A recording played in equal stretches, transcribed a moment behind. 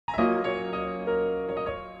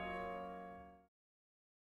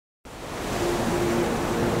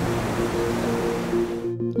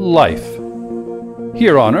life.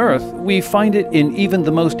 Here on Earth, we find it in even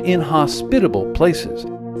the most inhospitable places.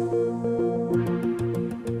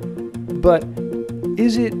 But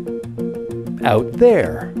is it out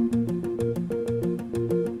there?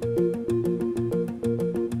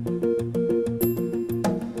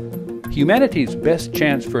 Humanity's best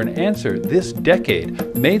chance for an answer this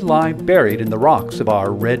decade may lie buried in the rocks of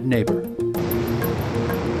our red neighbor.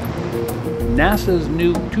 NASA's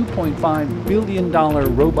new $2.5 billion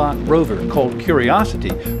robot rover called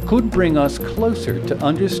Curiosity could bring us closer to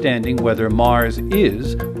understanding whether Mars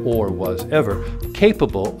is, or was ever,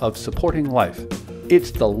 capable of supporting life.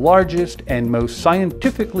 It's the largest and most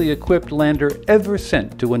scientifically equipped lander ever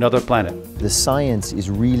sent to another planet. The science is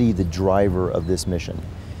really the driver of this mission.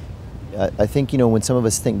 I think, when some of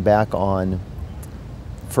us think back on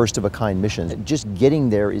first-of-a-kind missions, just getting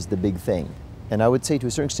there is the big thing. And I would say to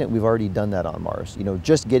a certain extent we've already done that on Mars.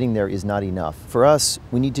 Just getting there is not enough. For us,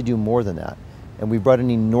 we need to do more than that. And we brought an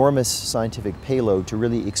enormous scientific payload to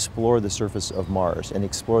really explore the surface of Mars and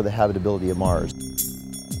explore the habitability of Mars.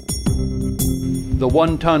 The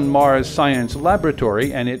one-ton Mars Science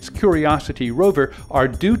Laboratory and its Curiosity rover are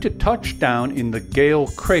due to touch down in the Gale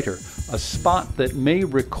Crater, a spot that may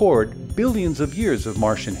record billions of years of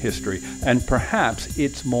Martian history and perhaps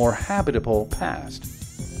its more habitable past.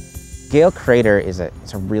 Gale Crater it's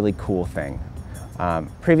a really cool thing.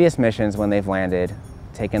 Previous missions, when they've landed,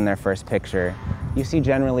 taken their first picture, you see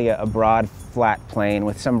generally a broad, flat plain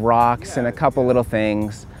with some rocks and a couple little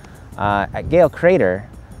things. At Gale Crater,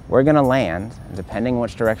 we're going to land, depending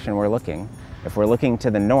which direction we're looking. If we're looking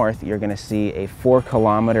to the north, you're going to see a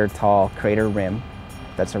 4-kilometer tall crater rim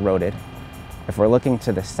that's eroded. If we're looking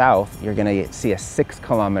to the south, you're going to see a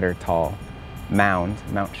 6-kilometer tall mound,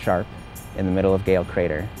 Mount Sharp, in the middle of Gale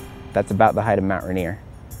Crater. That's about the height of Mount Rainier,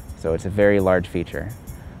 so it's a very large feature.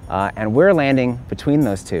 And we're landing between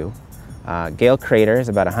those two. Gale Crater is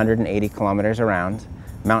about 180 kilometers around.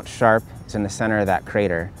 Mount Sharp is in the center of that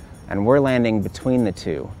crater, and we're landing between the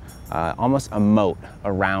two, almost a moat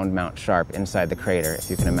around Mount Sharp inside the crater, if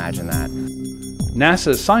you can imagine that.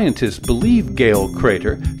 NASA scientists believe Gale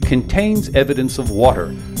Crater contains evidence of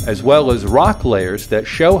water, as well as rock layers that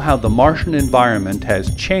show how the Martian environment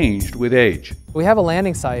has changed with age. We have a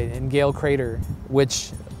landing site in Gale Crater,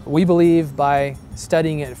 which we believe, by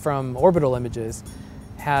studying it from orbital images,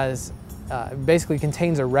 has basically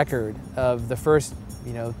contains a record of the first,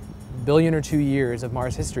 billion or 2 years of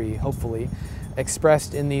Mars history, hopefully,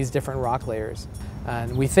 expressed in these different rock layers.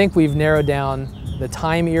 And we think we've narrowed down the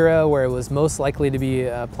time era where it was most likely to be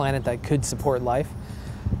a planet that could support life,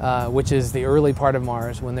 which is the early part of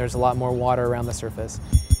Mars when there's a lot more water around the surface.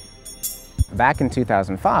 Back in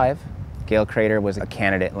 2005, Gale Crater was a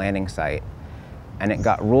candidate landing site, and it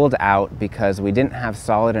got ruled out because we didn't have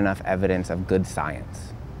solid enough evidence of good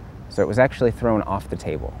science. So it was actually thrown off the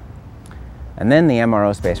table. And then the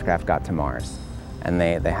MRO spacecraft got to Mars, and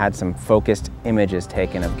they had some focused images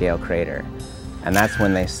taken of Gale Crater. And that's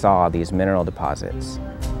when they saw these mineral deposits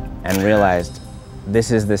and realized this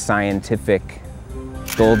is the scientific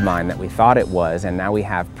gold mine that we thought it was, and now we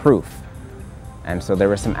have proof. And so there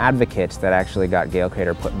were some advocates that actually got Gale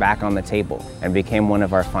Crater put back on the table and became one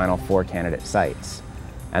of our final 4 candidate sites,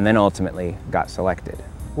 and then ultimately got selected.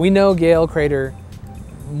 We know Gale Crater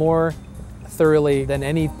more thoroughly than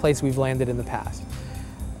any place we've landed in the past.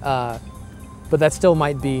 But that still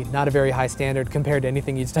might be not a very high standard compared to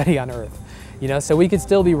anything you'd study on Earth. So we could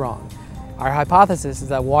still be wrong. Our hypothesis is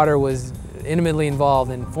that water was intimately involved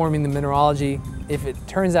in forming the mineralogy. If it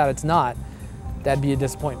turns out it's not, that'd be a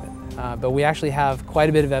disappointment. But we actually have quite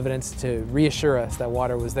a bit of evidence to reassure us that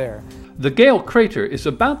water was there. The Gale Crater is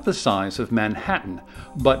about the size of Manhattan,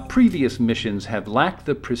 but previous missions have lacked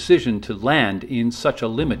the precision to land in such a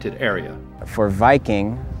limited area. For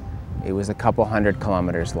Viking, it was a couple 100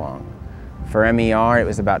 kilometers long. For MER, it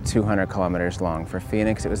was about 200 kilometers long. For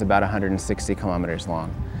Phoenix, it was about 160 kilometers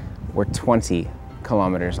long. We're 20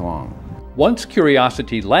 kilometers long. Once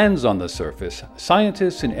Curiosity lands on the surface,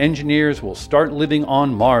 scientists and engineers will start living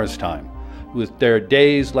on Mars time, with their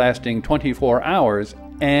days lasting 24 hours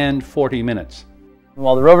and 40 minutes.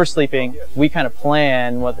 While the rover's sleeping, we kind of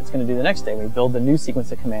plan what it's going to do the next day. We build the new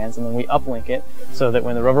sequence of commands, and then we uplink it so that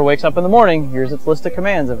when the rover wakes up in the morning, here's its list of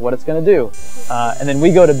commands of what it's going to do. And then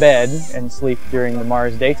we go to bed and sleep during the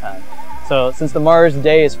Mars daytime. So since the Mars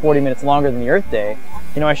day is 40 minutes longer than the Earth day,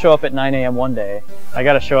 I show up at 9 a.m. one day, I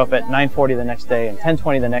got to show up at 9:40 the next day and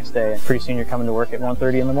 10:20 the next day, and pretty soon you're coming to work at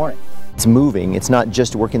 1:30 in the morning. It's moving. It's not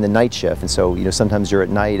just working the night shift, and so sometimes you're at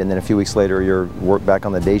night, and then a few weeks later you're back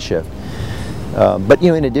on the day shift. But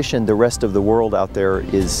in addition, the rest of the world out there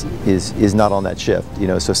is not on that shift.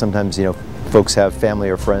 So sometimes folks have family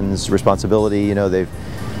or friends responsibility. You know, they've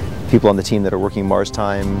people on the team that are working Mars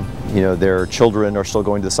time. You know, their children are still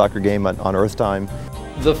going to the soccer game on Earth time.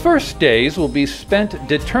 The first days will be spent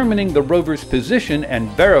determining the rover's position and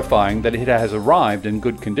verifying that it has arrived in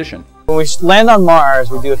good condition. When we land on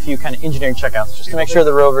Mars, we do a few kind of engineering checkouts just to make sure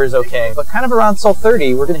the rover is okay. But kind of around Sol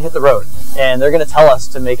 30, we're going to hit the road, and they're going to tell us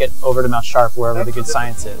to make it over to Mount Sharp, wherever the good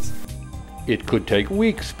science is. It could take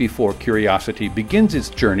weeks before Curiosity begins its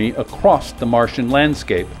journey across the Martian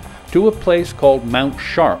landscape to a place called Mount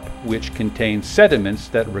Sharp, which contains sediments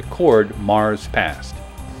that record Mars' past.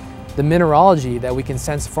 The mineralogy that we can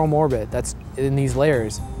sense from orbit that's in these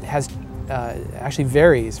layers has actually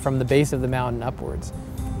varies from the base of the mountain upwards.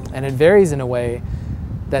 And it varies in a way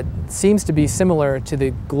that seems to be similar to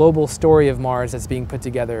the global story of Mars that's being put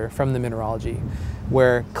together from the mineralogy,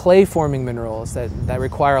 where clay-forming minerals that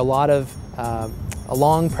require a lot of, a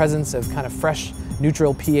long presence of kind of fresh,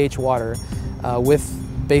 neutral pH water with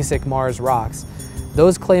basic Mars rocks.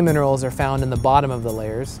 Those clay minerals are found in the bottom of the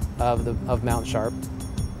layers of Mount Sharp.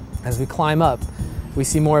 As we climb up, we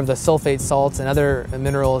see more of the sulfate salts and other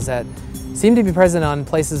minerals that seem to be present on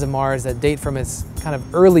places of Mars that date from its kind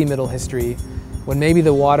of early middle history, when maybe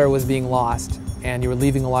the water was being lost and you were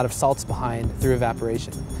leaving a lot of salts behind through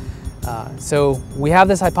evaporation. So we have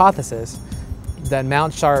this hypothesis that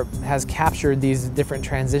Mount Sharp has captured these different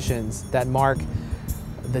transitions that mark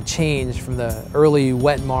the change from the early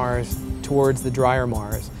wet Mars towards the drier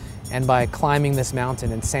Mars. And by climbing this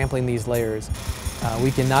mountain and sampling these layers,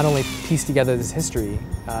 we can not only piece together this history,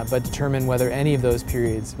 but determine whether any of those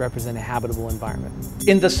periods represent a habitable environment.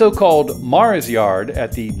 In the so-called Mars Yard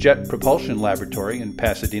at the Jet Propulsion Laboratory in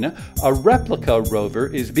Pasadena, a replica rover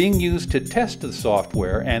is being used to test the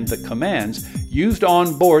software and the commands used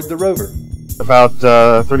on board the rover. About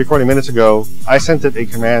 30-40 minutes ago, I sent it a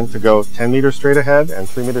command to go 10 meters straight ahead and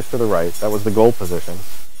 3 meters to the right. That was the goal position.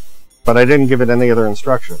 But I didn't give it any other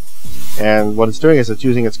instruction. And what it's doing is it's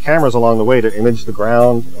using its cameras along the way to image the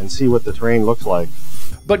ground and see what the terrain looks like.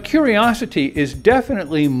 But Curiosity is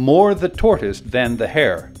definitely more the tortoise than the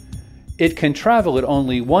hare. It can travel at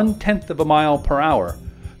only 1/10 of a mile per hour,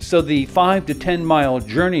 so the 5 to 10 mile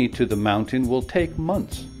journey to the mountain will take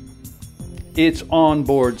months. Its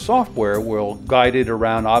onboard software will guide it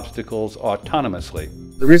around obstacles autonomously.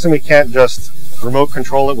 The reason we can't just remote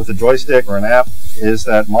control it with a joystick or an app is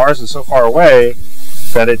that Mars is so far away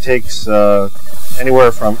that it takes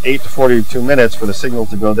anywhere from 8 to 42 minutes for the signal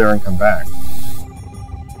to go there and come back.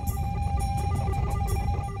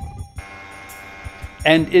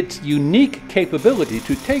 And its unique capability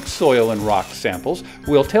to take soil and rock samples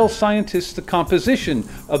will tell scientists the composition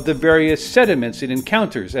of the various sediments it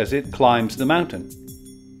encounters as it climbs the mountain.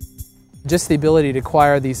 Just the ability to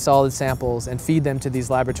acquire these solid samples and feed them to these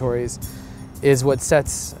laboratories is what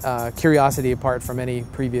sets Curiosity apart from any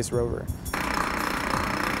previous rover.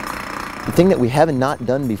 The thing that we haven't not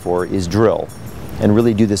done before is drill and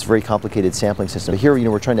really do this very complicated sampling system. Here,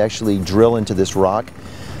 we're trying to actually drill into this rock.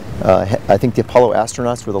 I think the Apollo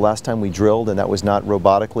astronauts were the last time we drilled, and that was not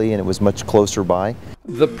robotically, and it was much closer by.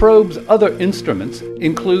 The probe's other instruments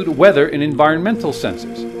include weather and environmental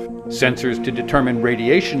sensors, sensors to determine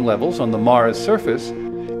radiation levels on the Mars surface,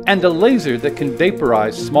 and a laser that can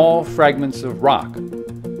vaporize small fragments of rock.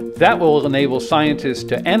 That will enable scientists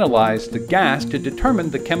to analyze the gas to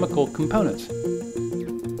determine the chemical components.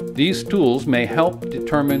 These tools may help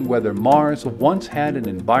determine whether Mars once had an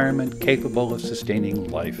environment capable of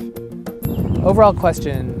sustaining life. Overall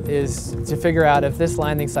question is to figure out if this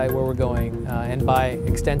landing site where we're going, and by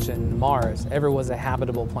extension Mars, ever was a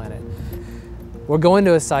habitable planet. We're going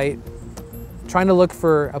to a site trying to look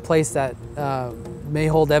for a place that may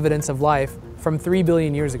hold evidence of life from 3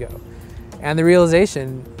 billion years ago. And the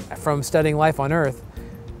realization from studying life on Earth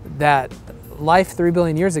that life 3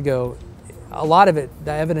 billion years ago, a lot of it,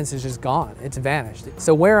 the evidence is just gone. It's vanished.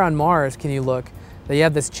 So where on Mars can you look that you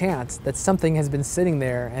have this chance that something has been sitting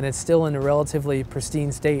there and it's still in a relatively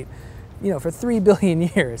pristine state, for 3 billion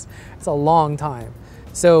years? It's a long time.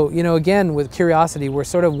 So, again, with Curiosity, we're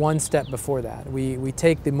sort of one step before that. We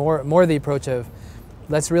take the more the approach of,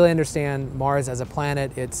 let's really understand Mars as a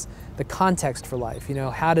planet. It's the context for life.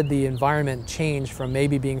 How did the environment change from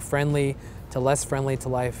maybe being friendly to less friendly to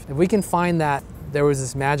life? If we can find that there was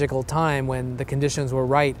this magical time when the conditions were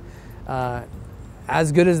right,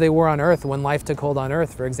 as good as they were on Earth when life took hold on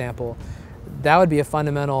Earth, for example, that would be a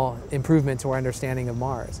fundamental improvement to our understanding of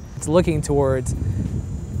Mars. It's looking towards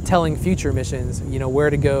telling future missions, where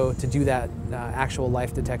to go to do that actual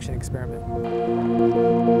life detection experiment.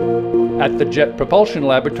 At the Jet Propulsion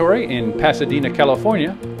Laboratory in Pasadena,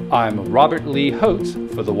 California, I'm Robert Lee Holtz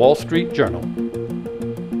for the Wall Street Journal.